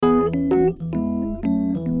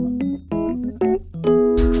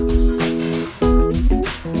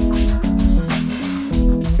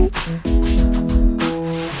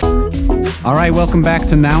All right, welcome back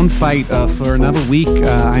to Noun Fight for another week.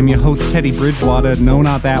 I'm your host, Teddy Bridgewater. No,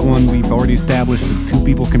 not that one. We've already established that two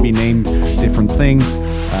people can be named different things.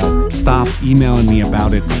 Stop emailing me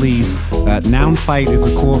about it, please. Noun Fight is,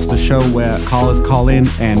 of course, the show where callers call in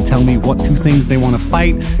and tell me what two things they want to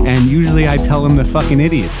fight, and usually I tell them they're fucking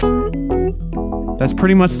idiots. That's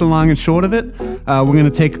pretty much the long and short of it. We're going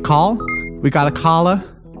to take a call. We got a caller.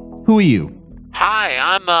 Who are you? Hi,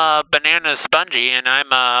 I'm Banana Spongy, and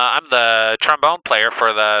I'm the trombone player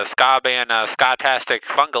for the ska band Skatastic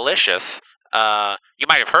Fungalicious. You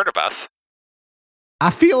might have heard of us. I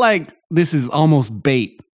feel like this is almost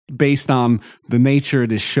bait based on the nature of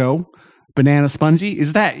this show. Banana Spongy,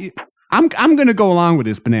 is that? I'm gonna go along with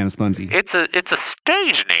this, Banana Spongy. It's a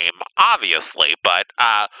stage name, obviously, but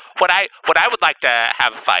what I would like to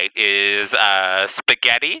have a fight is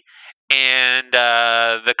spaghetti and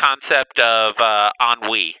the concept of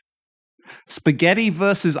ennui. Spaghetti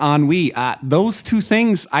versus ennui. Those two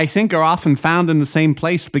things, I think, are often found in the same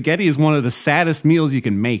place. Spaghetti is one of the saddest meals you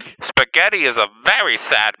can make. Spaghetti is a very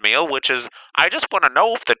sad meal, which is, I just want to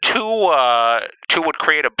know if the two would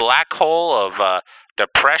create a black hole of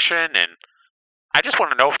depression, and I just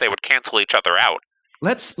want to know if they would cancel each other out.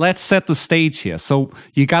 Let's set the stage here. So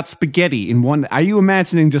you got spaghetti in one. Are you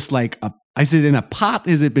imagining just like is it in a pot?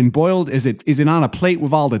 Is it been boiled? Is it on a plate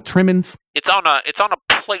with all the trimmings? It's on a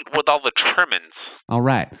plate with all the trimmings. All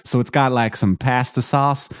right. So it's got like some pasta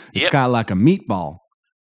sauce. It's got like a meatball.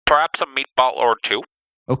 Perhaps a meatball or two.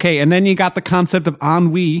 Okay, and then you got the concept of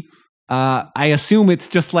ennui. I assume it's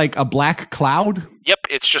just like a black cloud? Yep,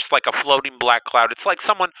 it's just like a floating black cloud. It's like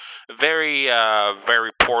someone very,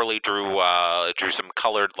 very poorly drew some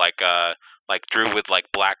colored drew with like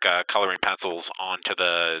black coloring pencils onto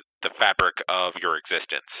the fabric of your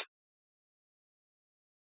existence.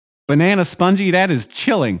 Banana Spongy, that is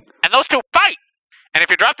chilling. And those two fight. And if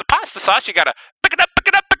you drop the pasta sauce, you gotta pick it up, pick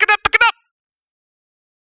it up, pick it up, pick it up.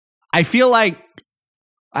 I feel like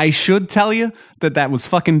I should tell you that was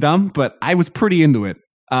fucking dumb, but I was pretty into it.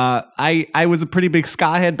 I was a pretty big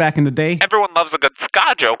ska head back in the day. Everyone loves a good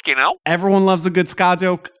ska joke, you know? Everyone loves a good ska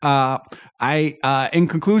joke. In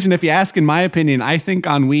conclusion, if you ask, in my opinion, I think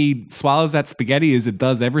ennui swallows that spaghetti as it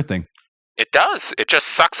does everything. It does. It just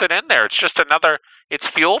sucks it in there. It's just it's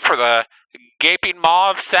fuel for the gaping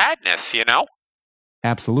maw of sadness, you know?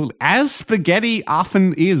 Absolutely. As spaghetti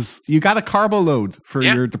often is. You got a carbo load for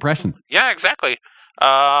your depression. Yeah, exactly.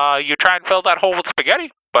 You try and fill that hole with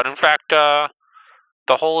spaghetti, but in fact,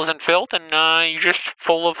 the hole isn't filled, and you're just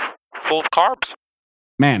full of carbs.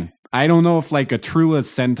 Man, I don't know if like a truer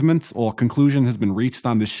sentiment or conclusion has been reached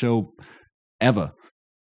on this show ever.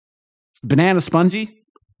 Banana Spongy,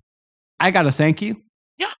 I gotta thank you.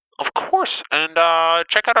 Yeah, of course. And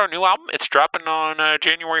check out our new album. It's dropping on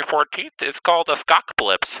January 14th. It's called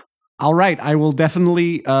Skacalypse. All right, I will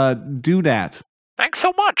definitely do that. Thanks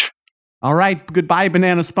so much. All right, goodbye,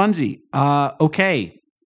 Banana Spongy. Okay,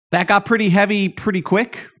 that got pretty heavy pretty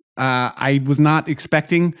quick. I was not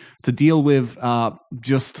expecting to deal with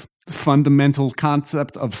just fundamental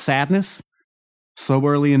concept of sadness so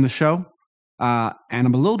early in the show. And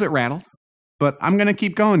I'm a little bit rattled, but I'm going to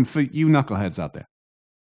keep going for you knuckleheads out there.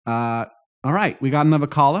 All right, we got another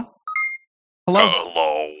caller. Hello.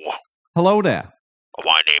 Hello. Hello there.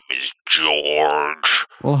 My name is George.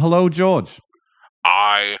 Well, hello, George.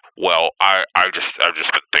 I've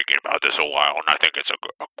just been thinking about this a while, and I think it's a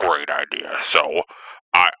great idea. So,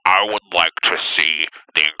 I would like to see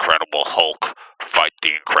the Incredible Hulk fight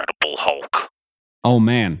the Incredible Hulk. Oh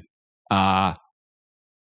man,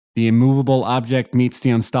 the immovable object meets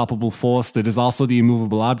the unstoppable force. That is also the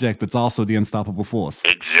immovable object. That's also the unstoppable force.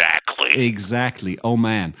 Exactly. Oh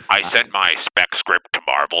man, I sent my spec script to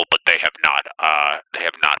Marvel, but they have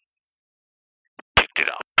not picked it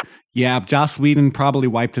up. Yeah, Joss Whedon probably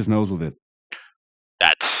wiped his nose with it.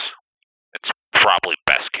 That's probably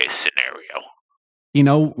best case scenario. You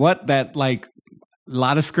know what? That like a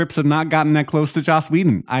lot of scripts have not gotten that close to Joss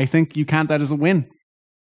Whedon. I think you count that as a win.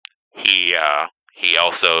 He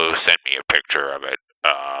also sent me a picture of it,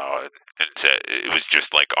 and said it was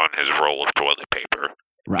just like on his roll of toilet paper.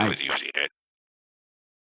 Right. He was using it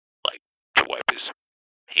like to wipe his.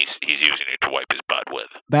 He's using it to wipe his butt with.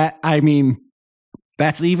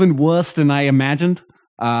 That's even worse than I imagined.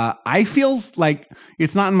 I feel like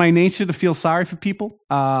it's not in my nature to feel sorry for people.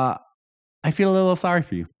 I feel a little sorry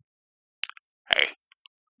for you. Hey,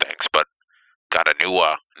 thanks, but got a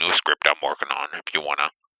new script I'm working on. If you wanna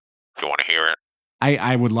hear it,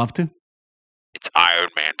 I would love to. It's Iron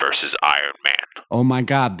Man versus Iron Man. Oh my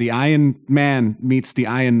God, the Iron Man meets the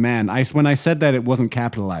Iron Man. When I said that, it wasn't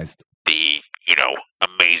capitalized. The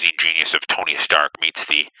amazing genius of Tony Stark meets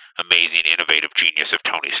the amazing, innovative genius of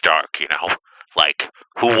Tony Stark. Like,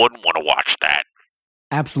 who wouldn't want to watch that?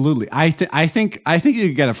 Absolutely. I think you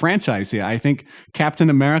could get a franchise here. I think Captain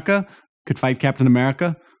America could fight Captain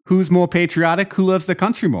America. Who's more patriotic? Who loves their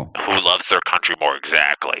country more? Who loves their country more?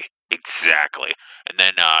 Exactly. And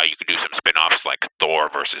then you could do some spin-offs like Thor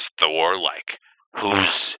versus Thor. Like,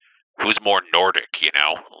 who's more Nordic?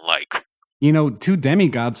 Like, two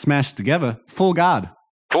demigods smashed together. Full god.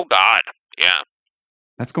 Full god. Yeah.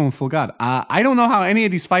 That's going full god. I don't know how any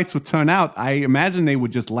of these fights would turn out. I imagine they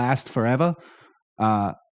would just last forever.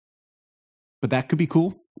 But that could be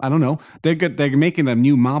cool. I don't know. They're making a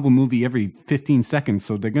new Marvel movie every 15 seconds,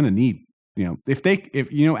 so they're gonna need,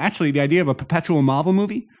 actually the idea of a perpetual Marvel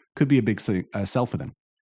movie could be a big sell for them.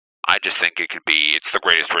 I just think it's the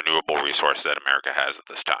greatest renewable resource that America has at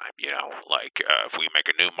this time. Like, if we make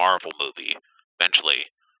a new Marvel movie, eventually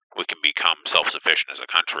we can become self-sufficient as a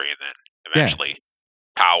country, and then eventually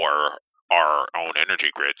power our own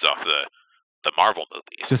energy grids off the Marvel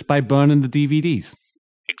movies. Just by burning the DVDs.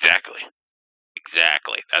 Exactly.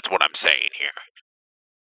 That's what I'm saying here.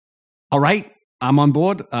 All right. I'm on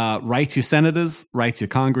board. Write your senators, write your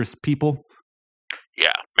Congress people.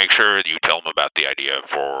 Yeah. Make sure you tell them about the idea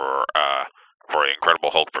for the Incredible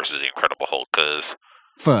Hulk versus the Incredible Hulk, because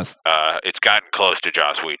first, it's gotten close to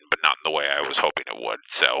Joss Whedon, but not in the way I was hoping it would.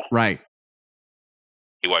 So right.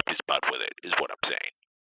 He wiped his butt with it, is what I'm saying.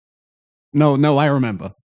 No, I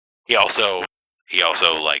remember. He also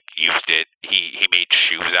like used it. He made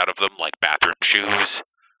shoes out of them, like bathroom shoes,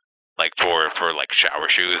 like for like shower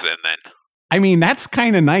shoes, and then. I mean, that's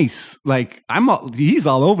kind of nice. Like he's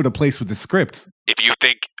all over the place with the script. If you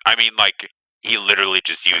think, like he literally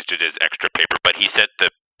just used it as extra paper, but he sent the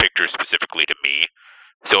picture specifically to me,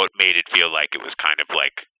 so it made it feel like it was kind of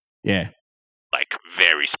like like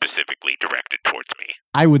very specifically directed towards me.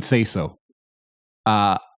 I would say so.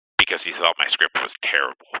 Because he thought my script was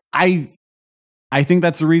terrible. I think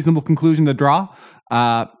that's a reasonable conclusion to draw.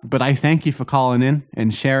 But I thank you for calling in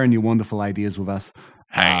and sharing your wonderful ideas with us.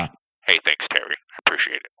 Hey, thanks, Terry. I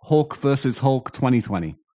appreciate it. Hulk versus Hulk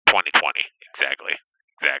 2020. 2020, exactly.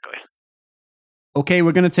 Okay,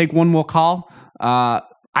 we're going to take one more call. I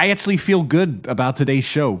actually feel good about today's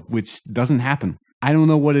show, which doesn't happen. I don't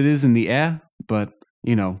know what it is in the air, but,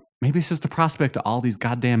 maybe it's just the prospect of all these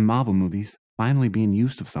goddamn Marvel movies finally being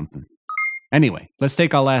used of something. Anyway, let's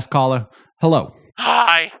take our last caller. Hello.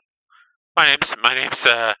 Hi. My name's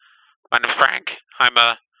Frank.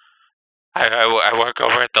 I work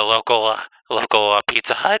over at the local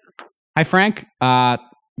Pizza Hut. Hi, Frank.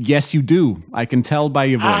 Yes, you do. I can tell by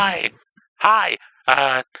your voice. Hi.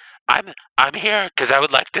 I'm here because I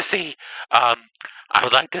would like to see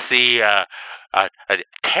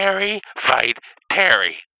Terry fight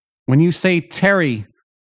Terry. When you say Terry,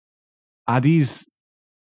 these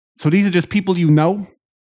are just people you know?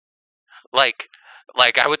 Like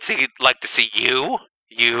I would like to see you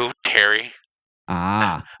Terry.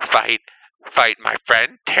 Fight my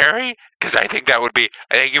friend Terry, because I think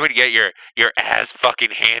you would get your ass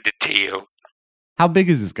fucking handed to you. How big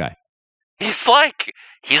is this guy? He's like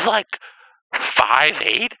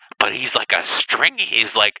 5'8", but he's like a string.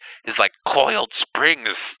 He's like coiled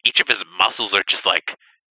springs. Each of his muscles are just like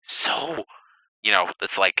so,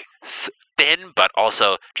 it's like thin, but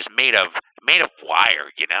also just made of wire.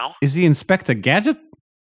 Is he Inspector Gadget?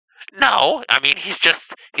 No,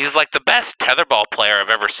 he's like the best tetherball player I've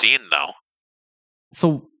ever seen, though.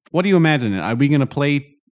 So, what do you imagine? Are we gonna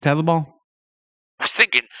play tetherball? I was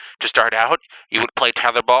thinking to start out, you would play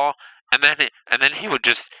tetherball, and then he would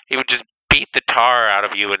just beat the tar out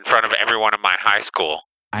of you in front of everyone in my high school.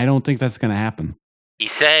 I don't think that's gonna happen. He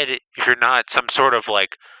said if you're not some sort of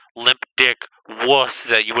like limp dick wuss,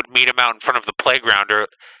 that you would meet him out in front of the playground or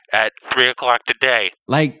at 3:00 today.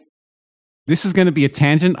 Like, this is going to be a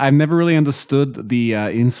tangent. I've never really understood the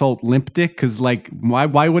insult limp dick, because, like, why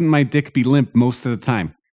wouldn't my dick be limp most of the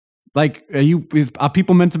time? Like, are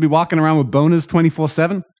people meant to be walking around with boners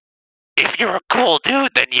 24/7? If you're a cool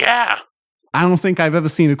dude, then yeah. I don't think I've ever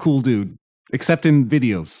seen a cool dude, except in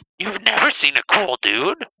videos. You've never seen a cool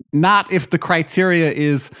dude? Not if the criteria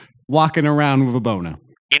is walking around with a boner.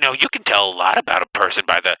 You can tell a lot about a person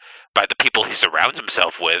by the people he surrounds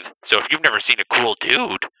himself with. So if you've never seen a cool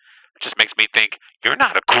dude, it just makes me think you're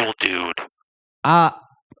not a cool dude. I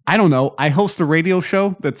don't know. I host a radio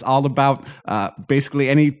show that's all about basically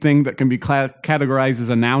anything that can be categorized as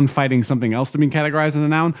a noun fighting something else to be categorized as a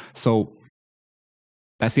noun. So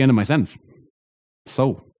that's the end of my sentence.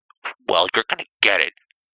 So. Well, you're going to get it.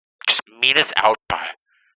 Just meet us out by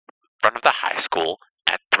front of the high school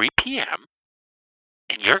at 3 p.m.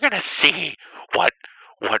 and you're going to see what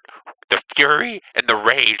what the fury and the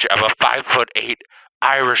rage of a 5'8"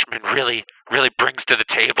 Irishman really brings to the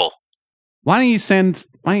table. Why don't you send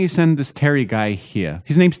this Terry guy here?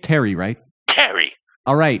 His name's Terry, right? Terry.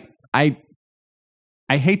 All right. I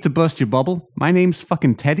hate to bust your bubble. My name's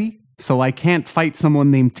fucking Teddy, so I can't fight someone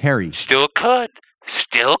named Terry. Still could.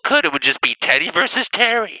 It would just be Teddy versus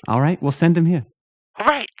Terry. All right, we'll send him here. All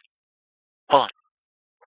right. Hold on.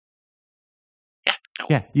 Yeah. No.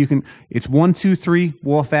 Yeah, you can. It's 123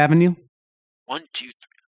 Wharf Avenue.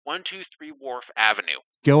 123 Wharf Avenue.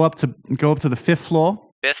 Go up to the 5th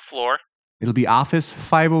floor. 5th floor. It'll be office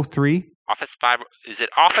 503. Office 5. Is it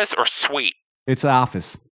office or suite? It's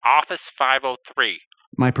office. Office 503.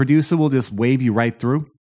 My producer will just wave you right through.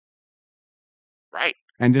 Right.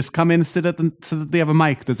 And just come in and sit so that they have a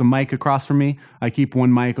mic. There's a mic across from me. I keep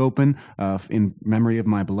one mic open in memory of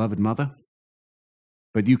my beloved mother.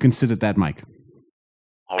 But you can sit at that mic.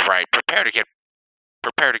 All right. Prepare to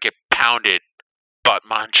get pounded, butt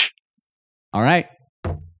munch. All right.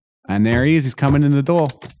 And there he is. He's coming in the door.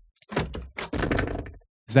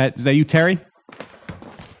 Is that you, Terry?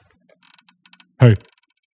 Hey,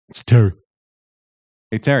 it's Terry.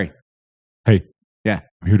 Hey, Terry. Hey. Yeah.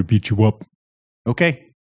 I'm here to beat you up. Okay.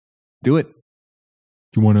 Do it.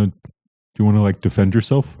 Do you wanna like defend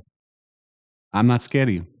yourself? I'm not scared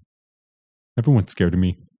of you. Everyone's scared of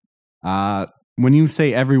me. When you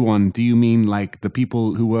say everyone, do you mean like the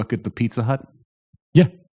people who work at the Pizza Hut? Yeah,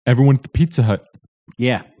 everyone at the Pizza Hut.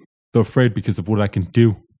 Yeah. They're afraid because of what I can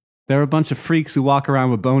do. They're a bunch of freaks who walk around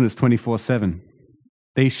with boners 24/7.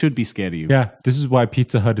 They should be scared of you. Yeah, this is why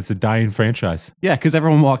Pizza Hut is a dying franchise. Yeah, because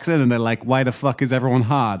everyone walks in and they're like, why the fuck is everyone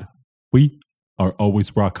hard? We are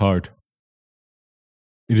always rock hard.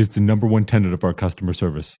 It is the number one tenet of our customer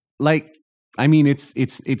service. Like, I mean,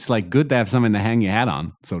 it's like good to have something to hang your hat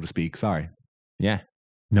on, so to speak. Sorry. Yeah.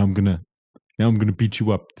 Now I'm gonna beat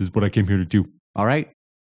you up. This is what I came here to do. All right.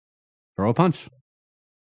 Throw a punch.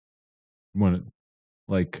 You wanna,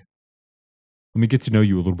 let me get to know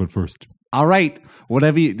you a little bit first. All right.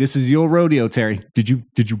 This is your rodeo, Terry. Did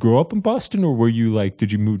you grow up in Boston, or were you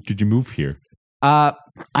did you move here?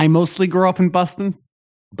 I mostly grew up in Boston.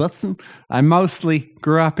 I mostly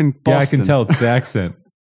grew up in Boston. Yeah, I can tell. It's the accent.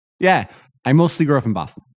 Yeah, I mostly grew up in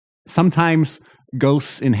Boston. Sometimes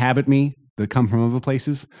ghosts inhabit me that come from other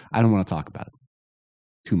places. I don't want to talk about it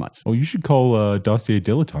too much. Oh, you should call Dossier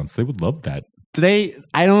Dilettantes. They would love that.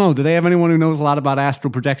 I don't know. Do they have anyone who knows a lot about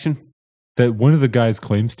astral projection? That one of the guys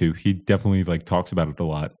claims to. He definitely talks about it a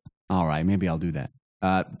lot. All right, maybe I'll do that.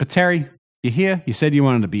 But Terry, you here? You said you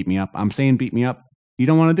wanted to beat me up. I'm saying beat me up. You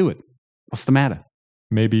don't want to do it. What's the matter?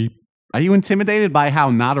 Maybe. Are you intimidated by how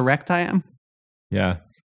not erect I am? Yeah.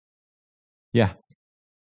 Yeah.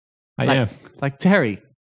 I am. Like, Terry,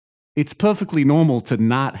 it's perfectly normal to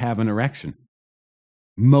not have an erection.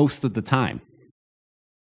 Most of the time.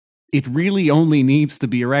 It really only needs to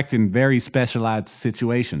be erect in very specialized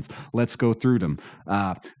situations. Let's go through them.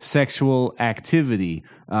 Sexual activity.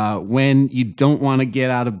 When you don't want to get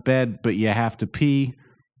out of bed, but you have to pee.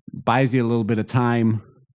 Buys you a little bit of time.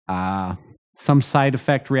 Some side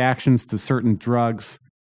effect reactions to certain drugs.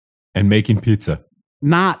 And making pizza.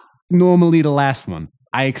 Not normally the last one.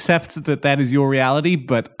 I accept that is your reality,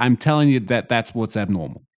 but I'm telling you that that's what's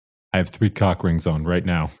abnormal. I have 3 cock rings on right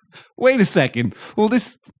now. Wait a second. Well,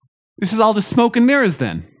 this is all just smoke and mirrors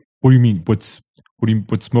then. What do you mean? What's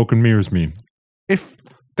smoke and mirrors mean? If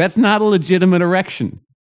that's not a legitimate erection,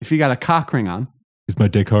 if you got a cock ring on. Is my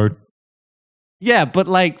dick hard? Yeah, but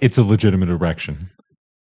it's a legitimate erection.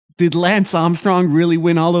 Did Lance Armstrong really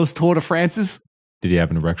win all those Tour de France's? Did he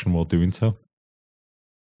have an erection while doing so?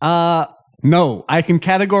 No. I can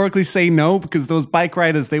categorically say no because those bike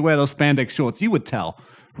riders, they wear those spandex shorts. You would tell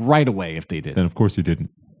right away if they did. Then of course he didn't.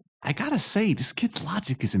 I gotta say, this kid's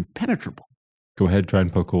logic is impenetrable. Go ahead, try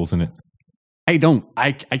and poke holes in it. I don't.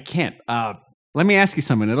 I can't. Let me ask you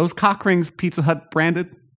something. Are those cock rings Pizza Hut branded?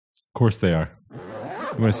 Of course they are.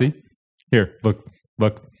 You want to see? Here, look.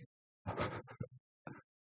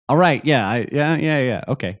 All right. Yeah.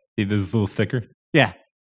 Okay. See this little sticker? Yeah.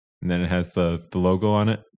 And then it has the logo on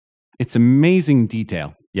it. It's amazing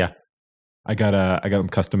detail. Yeah. I got them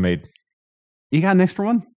custom made. You got an extra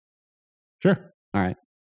one? Sure. All right.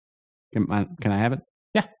 Can I have it?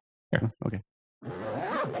 Yeah. Here. Okay.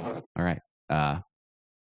 All right.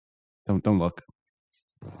 Don't look.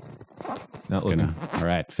 Not looking. All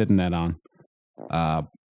right. Fitting that on.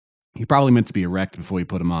 He probably meant to be erect before he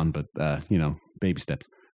put him on, but baby steps.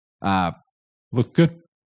 Look good.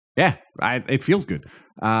 Yeah. It feels good.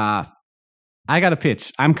 I got a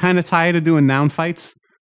pitch. I'm kind of tired of doing noun fights.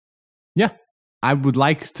 Yeah. I would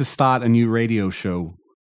like to start a new radio show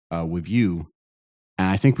with you. And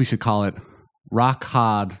I think we should call it Rock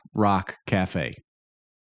Hard Rock Cafe.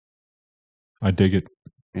 I dig it.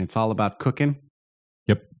 And it's all about cooking.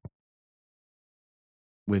 Yep.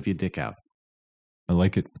 With your dick out. I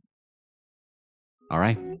like it. All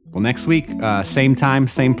right. Well, next week, same time,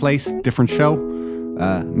 same place, different show.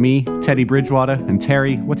 Me, Teddy Bridgewater, and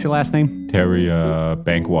Terry. What's your last name? Terry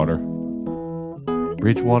Bankwater.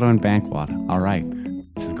 Bridgewater and Bankwater. All right.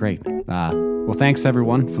 This is great. Well, thanks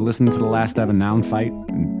everyone for listening to the last ever Noun Fight.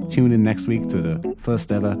 And tune in next week to the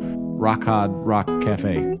first ever Rock Hard Rock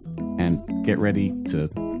Cafe. And get ready to,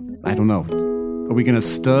 I don't know, are we going to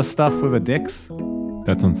stir stuff with our dicks?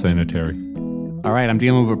 That's unsanitary. All right, I'm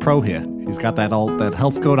dealing with a pro here. He's got that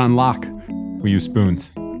health code on lock. We use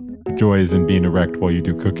spoons. The joy is in being erect while you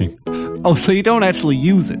do cooking. Oh, so you don't actually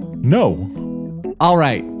use it? No. All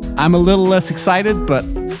right. I'm a little less excited, but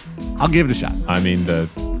I'll give it a shot. I mean,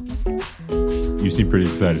 you seem pretty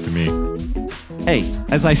excited to me. Hey,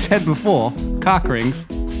 as I said before, cock rings.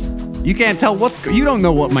 You can't tell you don't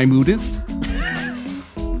know what my mood is.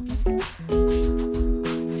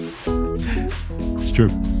 It's true.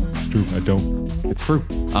 It's true. I don't. It's true.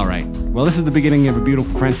 All right. Well, this is the beginning of a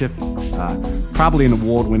beautiful friendship. Probably an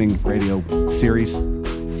award-winning radio series.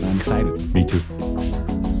 I'm excited. Me too.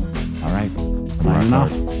 All right. Signing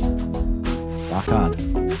off. Rock hard.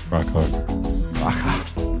 Rock hard. Rock hard.